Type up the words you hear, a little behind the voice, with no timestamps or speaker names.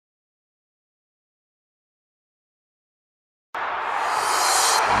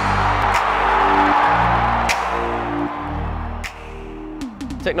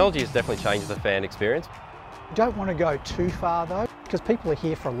Technology has definitely changed the fan experience. You don't want to go too far though, because people are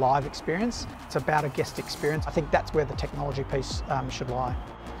here for a live experience. It's about a guest experience. I think that's where the technology piece should lie.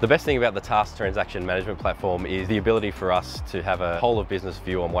 The best thing about the task transaction management platform is the ability for us to have a whole of business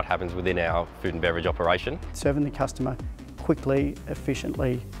view on what happens within our food and beverage operation. Serving the customer quickly,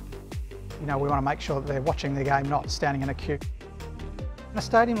 efficiently. You know, we want to make sure that they're watching the game, not standing in a queue. In a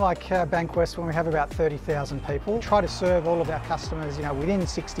stadium like Bankwest, when we have about 30,000 people, we try to serve all of our customers, within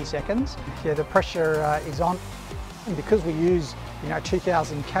 60 seconds. Yeah, the pressure is on. And because we use,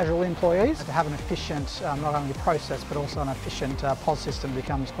 2,000 casual employees, to have an efficient, not only process, but also an efficient POS system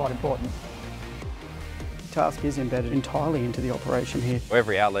becomes quite important. Task is embedded entirely into the operation here.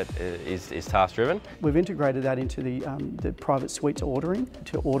 Every outlet is task driven. We've integrated that into the private suites ordering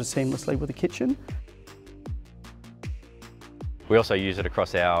to order seamlessly with the kitchen. We also use it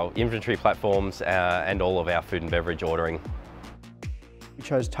across our inventory platforms and all of our food and beverage ordering. We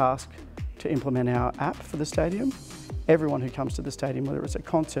chose Task to implement our app for the stadium. Everyone who comes to the stadium, whether it's a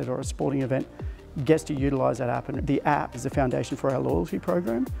concert or a sporting event, gets to utilise that app, and the app is the foundation for our loyalty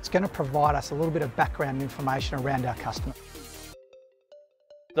program. It's going to provide us a little bit of background information around our customer.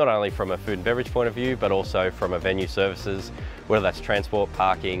 Not only from a food and beverage point of view, but also from a venue services, whether that's transport,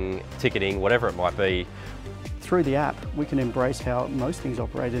 parking, ticketing, whatever it might be. Through the app, we can embrace how most things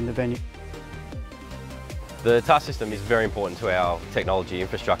operate in the venue. The task system is very important to our technology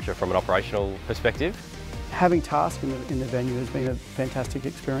infrastructure from an operational perspective. Having Task in the venue has been a fantastic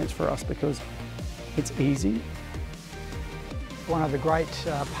experience for us because it's easy. One of the great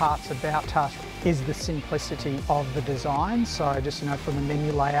parts about Task is the simplicity of the design. So just from the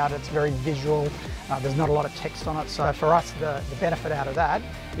menu layout, it's very visual. There's not a lot of text on it. So for us, the benefit out of that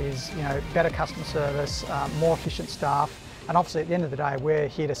is better customer service, more efficient staff, and obviously at the end of the day, we're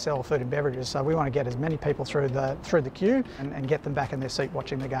here to sell food and beverages. So we want to get as many people through the queue and get them back in their seat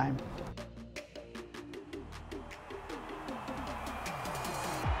watching the game.